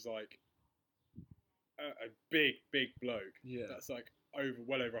 pounds is like a big bloke. Yeah. That's like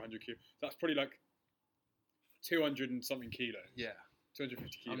well over 100 kilos. That's probably like 200 and something kilos. Yeah.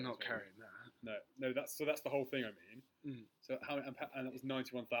 250 kilos. I'm not maybe. carrying that. No. That's the whole thing. I mean. Mm. So and that was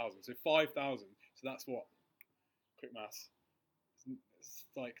 91,000. So 5,000. So that's what? Quick maths. It's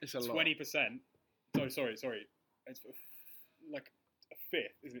like It's a lot. 20%. Sorry. It's like a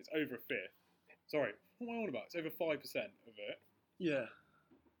fifth, isn't it? It's over a fifth. Sorry, what am I on about? It's over 5% of it. Yeah.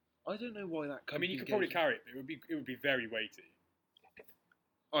 I don't know why that. I mean, you could probably carry it, but it would be very weighty.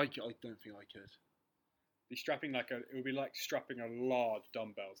 I don't think I could. It would be like strapping a large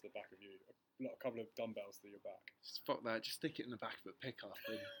dumbbell to the back of you, a couple of dumbbells to your back. Just fuck that. Just stick it in the back of a pickup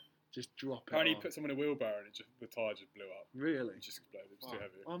and just drop it. Apparently, you on. put someone in a wheelbarrow and the tyre just blew up. Really? It just exploded. It was Wow. too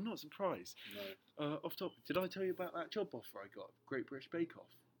heavy. I'm not surprised. No. Off topic, did I tell you about that job offer I got? Great British Bake Off.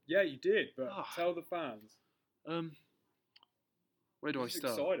 Yeah, you did, but Ah. tell the fans. Where do I This is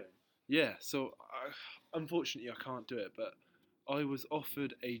start? exciting. Yeah, so unfortunately I can't do it, but I was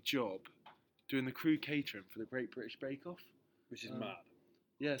offered a job doing the crew catering for the Great British Bake Off. Which is mad.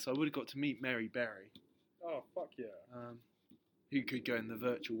 Yeah, so I would have got to meet Mary Berry, Oh, fuck yeah. who could go in the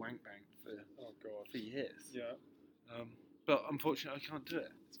virtual wank bank Oh, God. for years. Yeah. But unfortunately I can't do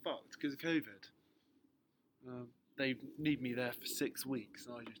it. It's fucked because of COVID. They need me there for 6 weeks,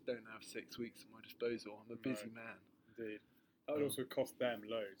 and I just don't have 6 weeks at my disposal. I'm a busy Right. man. Indeed. That would also cost them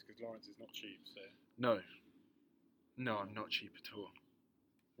loads, because Lawrence is not cheap, so... No, I'm not cheap at all.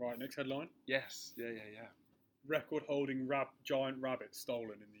 Right, next headline. Yes, yeah. Record-holding giant rabbit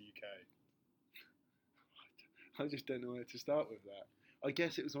stolen in the UK. I just don't know where to start with that. I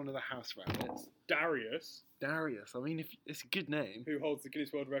guess it was one of the house rabbits. Darius, Darius. I mean, if it's a good name. who holds the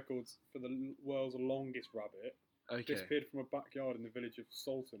Guinness World Records for the world's longest rabbit, Okay. disappeared from a backyard in the village of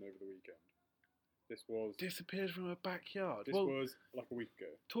Salton over the weekend. This was Disappeared from a backyard. Well, like a week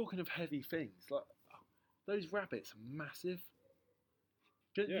ago. talking of heavy things, like those rabbits are massive.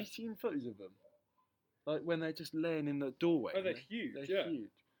 Have Yeah. you seen photos of them? Like when they're just laying in the doorway. Oh, they're and huge. They're Yeah.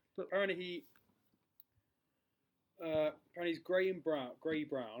 huge. But Apparently he's grey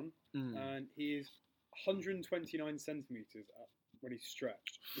brown, and he is 129 centimeters when he's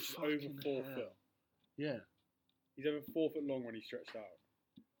stretched, which is over Fucking 4 hell. foot. yeah. He's over 4 foot long when he's stretched out.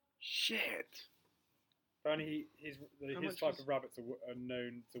 Shit. Apparently, his much type was- of rabbits are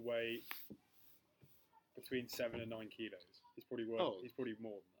known to weigh between 7 and 9 kilos. He's probably He's probably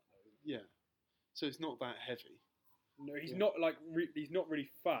more than that, though. Isn't Yeah. So it's not that heavy. he? No, he's Yeah. not like he's not really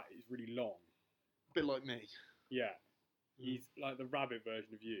fat. He's really long. A bit like me. Yeah, he's like the rabbit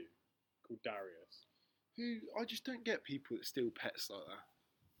version of you, called Darius. I just don't get people that steal pets like that.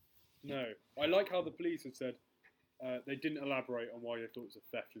 No, I like how the police have said they didn't elaborate on why they thought it was a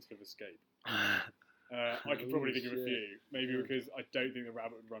theft instead of escape. I could probably think of a shit. few. Maybe Yeah. because I don't think the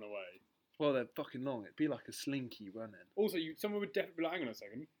rabbit would run away. Well, they're fucking long. It'd be like a slinky running. Also, someone would definitely be like, hang on a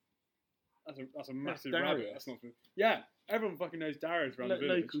second. That's a massive Darius. rabbit. That's not. Yeah, everyone fucking knows Darius around the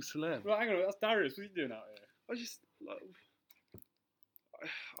village. Local celeb. Well, hang on, that's Darius. What's he doing out here? I just like.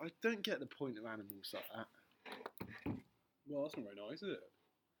 I don't get the point of animals like that. Well, that's not very nice, is it?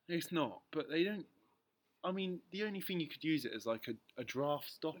 It's not, but they don't. I mean, the only thing you could use it as like a draft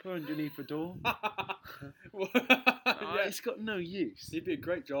stopper underneath a door. Well, yeah. It's got no use. He'd be a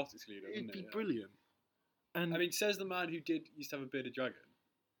great justice leader, It'd wouldn't be he? Yeah. brilliant. And I mean, says the man who used to have a bearded dragon.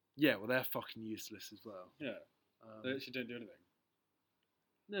 yeah, well, they're fucking useless as well. Yeah, they actually don't do anything.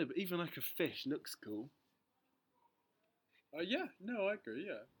 No, but even like a fish looks cool. Yeah, no, I agree.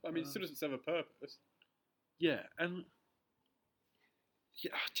 Yeah, I mean, it still doesn't serve a purpose. Yeah, and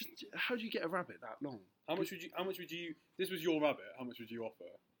yeah, how do you get a rabbit that long? How much would you? If this was your rabbit, how much would you offer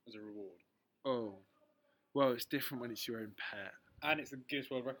as a reward? Oh, well, it's different when it's your own pet. And it's a Guinness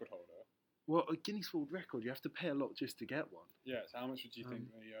World Record holder. Well, a Guinness World Record, you have to pay a lot just to get one. Yeah, so how much would you think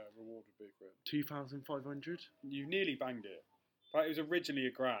the reward would be for it? 2,500. You nearly banged it. But it was originally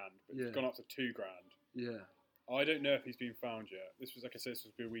 £1,000, but Yeah. it's gone up to £2,000. Yeah. I don't know if he's been found yet. This was, like I said, this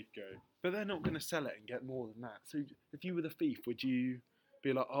was a week ago. But they're not going to sell it and get more than that. So if you were the thief, would you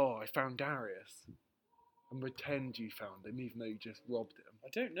be like, oh, I found Darius, and pretend you found him even though you just robbed him? I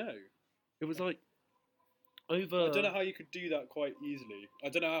don't know. It was like over. I don't know how you could do that quite easily. I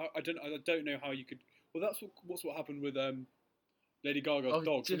don't know how you could. Well, that's what happened with Lady Gaga's I was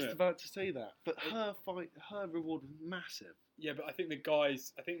dogs, just isn't it? about to say that. But her reward was massive. Yeah, but I think the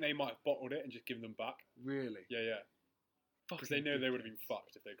guys, they might have bottled it and just given them back. Really? Yeah. Because they know they would have been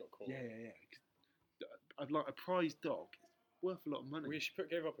fucked if they got caught. Yeah. I'd like a prize dog. It's worth a lot of money. Well, she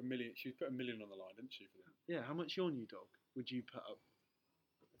gave up $1 million. She put $1 million on the line, didn't she? For them? Yeah. How much your new dog would you put up?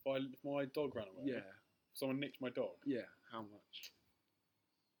 If my dog ran away. Yeah. If someone nicked my dog. Yeah. How much?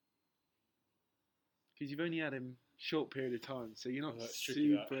 Because you've only had him short period of time, so you're not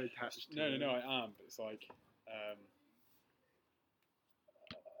super attached to him. No, I am. But it's like,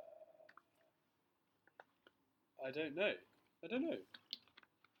 I don't know.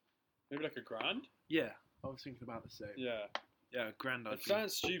 Maybe like $1,000. Yeah, I was thinking about the same. Yeah. Yeah, $1,000. It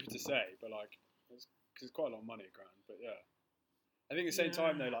sounds stupid to say, but like, because it's quite a lot of money, $1,000. But yeah. I think at the same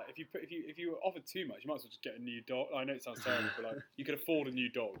time though, like if you were offered too much, you might as well just get a new dog. I know it sounds terrible, but like you could afford a new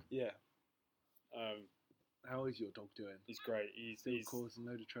dog. Yeah. How is your dog doing? He's great. He's causing a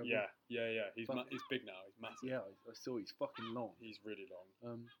load of trouble. Yeah. He's big now. He's massive. Yeah, I saw he's fucking long. He's really long.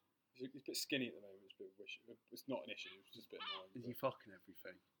 He's a bit skinny at the moment. It's not an issue. It's just a bit annoying. Is he fucking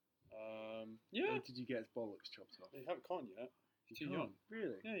everything? Yeah. Or did you get his bollocks chopped off? You can't yet. He's too young.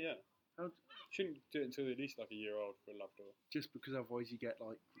 Really? Yeah. Shouldn't do it until at least like a year old for a Labrador. Just because otherwise you get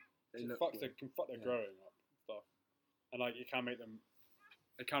like they can fuck their growing up and stuff, and like it can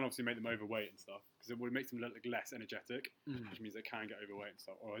obviously make them overweight and stuff because it makes them look like less energetic, which means they can get overweight and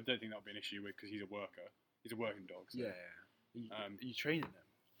stuff. Or I don't think that would be an issue with because he's a worker. He's a working dog. So. Yeah. Are you training them?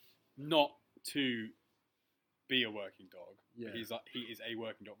 Not to be a working dog. Yeah. He is a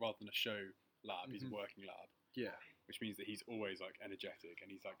working dog rather than a show lab. He's a working lab. Yeah. Which means that he's always like energetic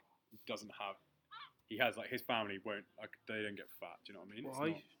and he's like he has like his family won't like they don't get fat. Do you know what I mean?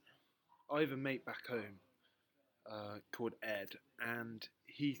 Well, I have a mate back home called Ed, and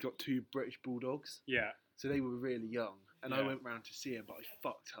he's got 2 British bulldogs. Yeah. So they were really young, and I went round to see him, but I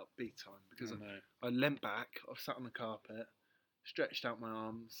fucked up big time because I leant back, I sat on the carpet, stretched out my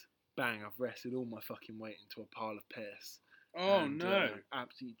arms, bang! I've rested all my fucking weight into a pile of piss. Oh no!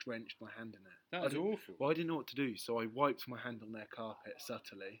 Absolutely drenched my hand in it. That's awful. Well, I didn't know what to do, so I wiped my hand on their carpet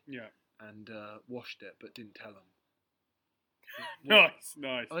subtly. Yeah. And washed it, but didn't tell them. Nice.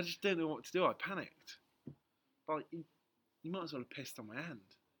 I just didn't know what to do. I panicked. Like, you might as well have pissed on my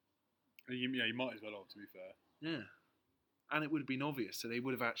hand. You might as well have, to be fair. Yeah. And it would have been obvious, so they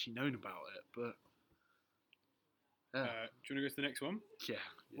would have actually known about it. But do you want to go to the next one? Yeah.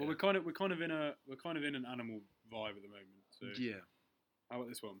 Well, we're kind of in an animal vibe at the moment. So yeah. How about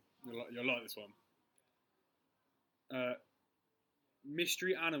this one? You'll like this one.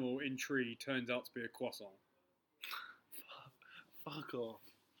 Mystery animal in tree turns out to be a croissant. Fuck off.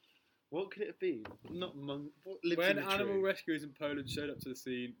 What could it have been? Not what lives when in a animal tree? rescuers in Poland showed up to the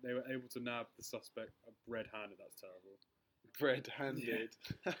scene, they were able to nab the suspect red-handed. That's terrible. Red-handed.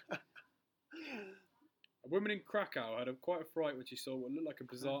 Yeah. A woman in Krakow had quite a fright when she saw what looked like a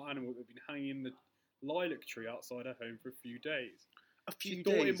bizarre animal that had been hanging in the lilac tree outside her home for a few days. She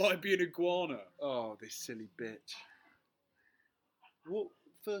thought it might be an iguana. Oh, this silly bitch.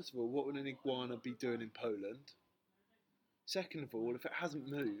 First of all, what would an iguana be doing in Poland? Second of all, if it hasn't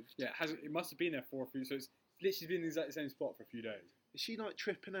moved... Yeah, it must have been there for a few... So it's literally been in the exact same spot for a few days. Is she, like,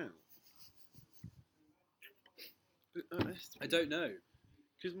 tripping out? I don't know.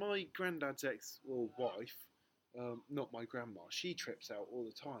 Because my granddad's wife, not my grandma, she trips out all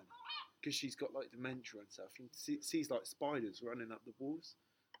the time. Because she's got, like, dementia and stuff. And sees, like, spiders running up the walls.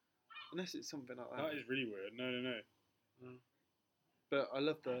 Unless it's something like that. That is really weird. No. But I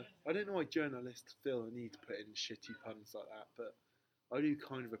love I don't know why journalists feel the need to put in shitty puns like that, but I do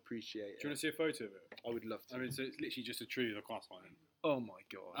kind of appreciate it. Do you want to see a photo of it? I would love to. I mean, so it's literally just a tree with a cross on it. Oh my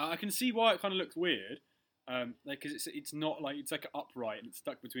god. I can see why it kind of looks weird. Because it's not like, it's like upright and it's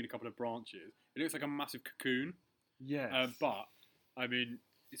stuck between a couple of branches. It looks like a massive cocoon. Yeah. But, I mean,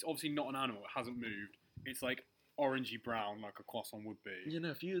 it's obviously not an animal. It hasn't moved. It's like orangey brown, like a croissant would be. You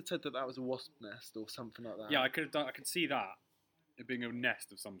know, if you had said that was a wasp nest or something like that. Yeah, I could see that. It being a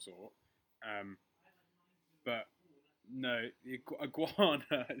nest of some sort. But, no, the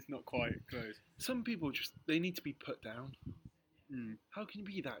iguana is not quite close. Some people they need to be put down. Mm. How can you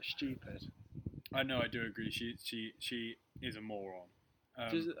be that stupid? I know, I do agree. She is a moron.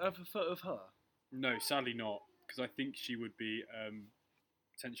 Does it have a photo of her? No, sadly not, because I think she would be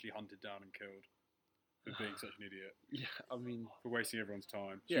potentially hunted down and killed. for being such an idiot, Yeah, I mean, for wasting everyone's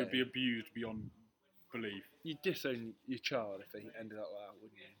time. She Yeah. would be abused beyond belief. you'd disown your child if they ended up like that,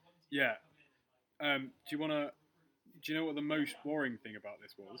 wouldn't you? Yeah. Do you know what the most worrying thing about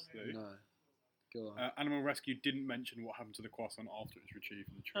this was, though? No. Go on. Animal Rescue didn't mention what happened to the croissant after it was retrieved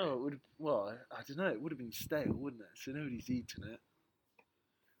from the tree. Oh, it would. Well, I don't know. It would have been stale, wouldn't it? So nobody's eaten it.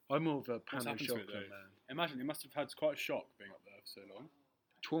 I'm more of a What's pano happened to it, chocolate though? man. Imagine, it must have had quite a shock being up there for so long.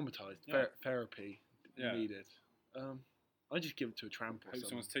 Traumatized. Yeah. Therapy Yeah. needed. I just give it to a tramp or Hope something.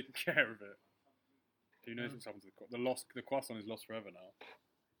 someone's taking care of it. Who knows what's happened to the croissant is lost forever now.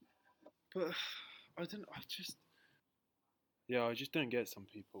 But I don't. I just. Yeah, I just don't get some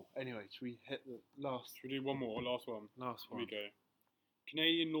people. Anyway, should we hit the last Should we do one more? Last one. Here one? we go.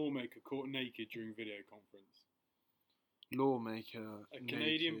 Canadian lawmaker caught naked during video conference. Lawmaker. A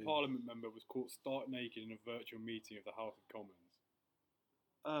Canadian naked. Parliament member was caught stark naked in a virtual meeting of the House of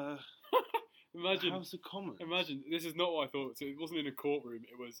Commons. Imagine. House of Commons. Imagine, this is not what I thought. So it wasn't in a courtroom.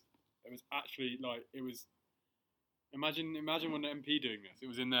 It was actually like it was. Imagine one MP doing this. It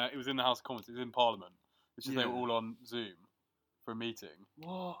was in the House of Commons. It was in Parliament. It's just they were Yeah. all on Zoom for a meeting.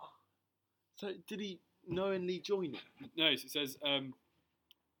 What? So did he knowingly join it? No, so it says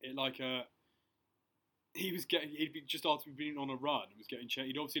he'd been just after being on a run and was getting changed.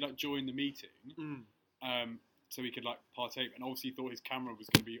 He'd obviously like joined the meeting. So he could like partake, and obviously thought his camera was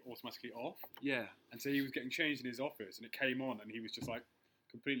going to be automatically off. Yeah. And so he was getting changed in his office, and it came on, and he was just like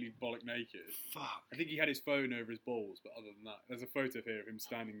completely bollock naked. Fuck. I think he had his phone over his balls, but other than that, there's a photo here of him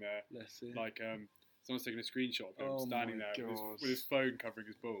standing there, Let's see. like someone's taking a screenshot of him Oh standing my there with God. his phone covering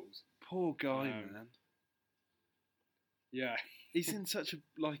his balls. Poor guy, Um, man. Yeah, He's in such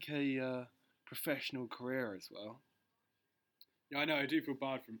a professional career as well. yeah, I know. I do feel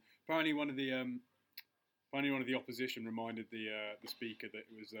bad for him. Apparently, one of the opposition reminded the speaker that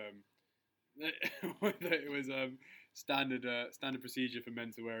it was that it was standard procedure for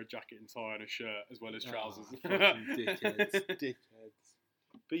men to wear a jacket and tie and a shirt as well as trousers. Oh, fucking dickheads.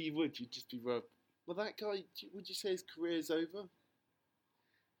 But you'd just be rubbed. Well, that guy, would you say his career's over?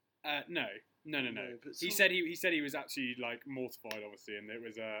 No. No, but He said he was absolutely like mortified, obviously, and it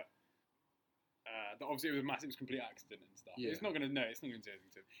was that obviously it was a massive, it was a complete accident and stuff. Yeah. It's not gonna do anything to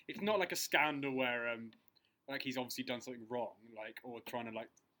him. It's not like a scandal where like he's obviously done something wrong, like, or trying to like,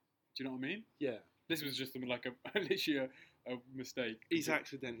 do you know what I mean? Yeah. This was just like literally a mistake. He's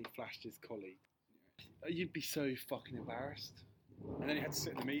accidentally flashed his colleague. You'd be so fucking embarrassed. And then he had to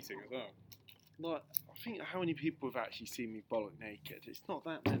sit in the meeting as well. Like, I think how many people have actually seen me bollock naked? It's not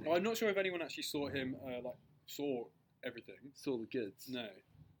that many. Well, I'm not sure if anyone actually saw him saw everything. Saw the goods. No,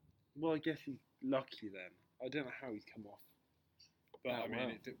 Well, I guess he's lucky then. I don't know how he's come off. but Oh, I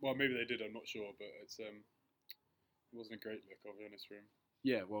mean, wow. maybe they did. I'm not sure, but it wasn't a great look. I'll be honest for him.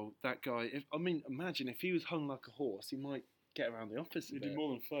 Yeah, well, that guy. Imagine if he was hung like a horse, he might get around the office a He bit. did more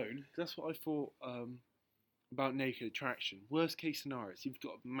than phone. That's what I thought about Naked Attraction. Worst case scenario is you've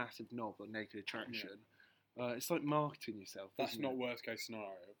got a massive knob on Naked Attraction. It's like marketing yourself. That's isn't not it? worst case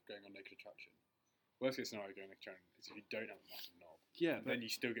scenario of going on Naked Attraction. Worst case scenario of going on Naked Attraction is if you don't have a massive knob. Yeah, But then you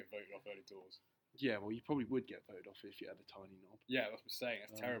still get voted off early doors. yeah. Well, you probably would get voted off if you had a tiny knob. Yeah, that's what I'm saying.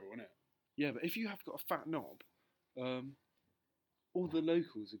 That's terrible, isn't it? Yeah, but if you have got a fat knob, all the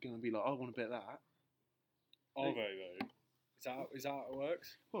locals are going to be like, "I want a bit of that." Are they though? Is that how it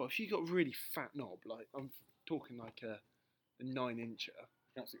works? Well, if you got a really fat knob, like I'm talking like a 9-incher,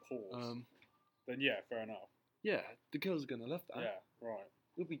 An absolute horse. um, Then yeah, fair enough. yeah, the girls are going to love that. Yeah, right.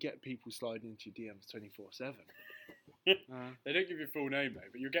 You'll be getting people sliding into your DMs 24/7. They don't give you a full name though,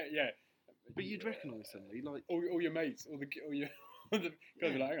 but you get But you'd recognise somebody like all your mates, all the guys Yeah.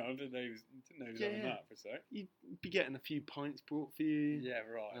 be like, hang on, I didn't know he was having Yeah. that for a sec. you'd be getting a few pints brought for you. Yeah,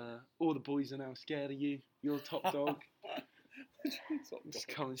 right. All the boys are now scared of you. You're top dog. Top Just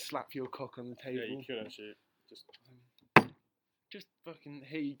dog. come and slap your cock on the table. Yeah, you could actually Just fucking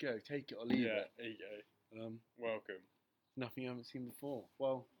here you go. Take it or leave yeah. it. There you go. Welcome. Nothing you haven't seen before.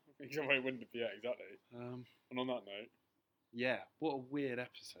 Well, Somebody wouldn't. Yeah, exactly. um, And on that note, yeah. What a weird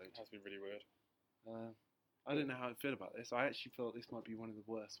episode. it has been really weird. I don't know how I feel about this. I actually felt this might be one of the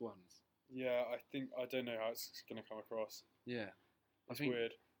worst ones. Yeah, I don't know how it's going to come across. Yeah. It's think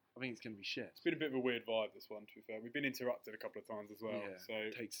weird. I think it's gonna be shit. It's been a bit of a weird vibe, this one, to be fair. We've been interrupted a couple of times as well, Yeah, so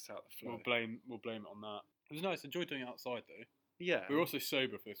takes us out the flow. we'll blame it on that. It was nice. I enjoyed doing it outside, though. Yeah. We were also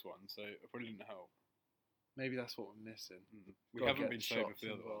sober for this one, so it probably didn't help. Maybe that's what we're missing. We Gotta haven't get been the sober shots for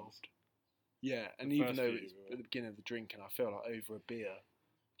the other ones. involved. Yeah, and The even first though few it's we were. at the beginning of the drinking, I feel like over a beer.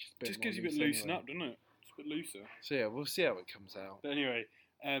 Just gives you a bit loosen up, doesn't it? Just a bit looser. So yeah, we'll see how it comes out. But anyway,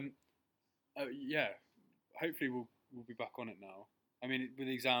 yeah. Hopefully we'll be back on it now. I mean, with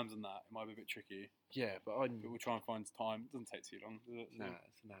exams and that, it might be a bit tricky. Yeah, but But we'll try and find time. It doesn't take too long, does it? Nah,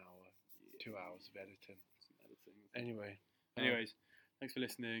 it's an hour, 2 hours of editing. Editing. Anyway. Anyways, thanks for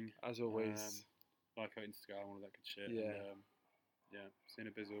listening. As always. Like our Instagram, all of that good shit. Yeah. And, see you in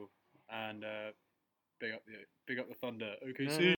a bizzle. And big up the Thunder. Okay, No, see.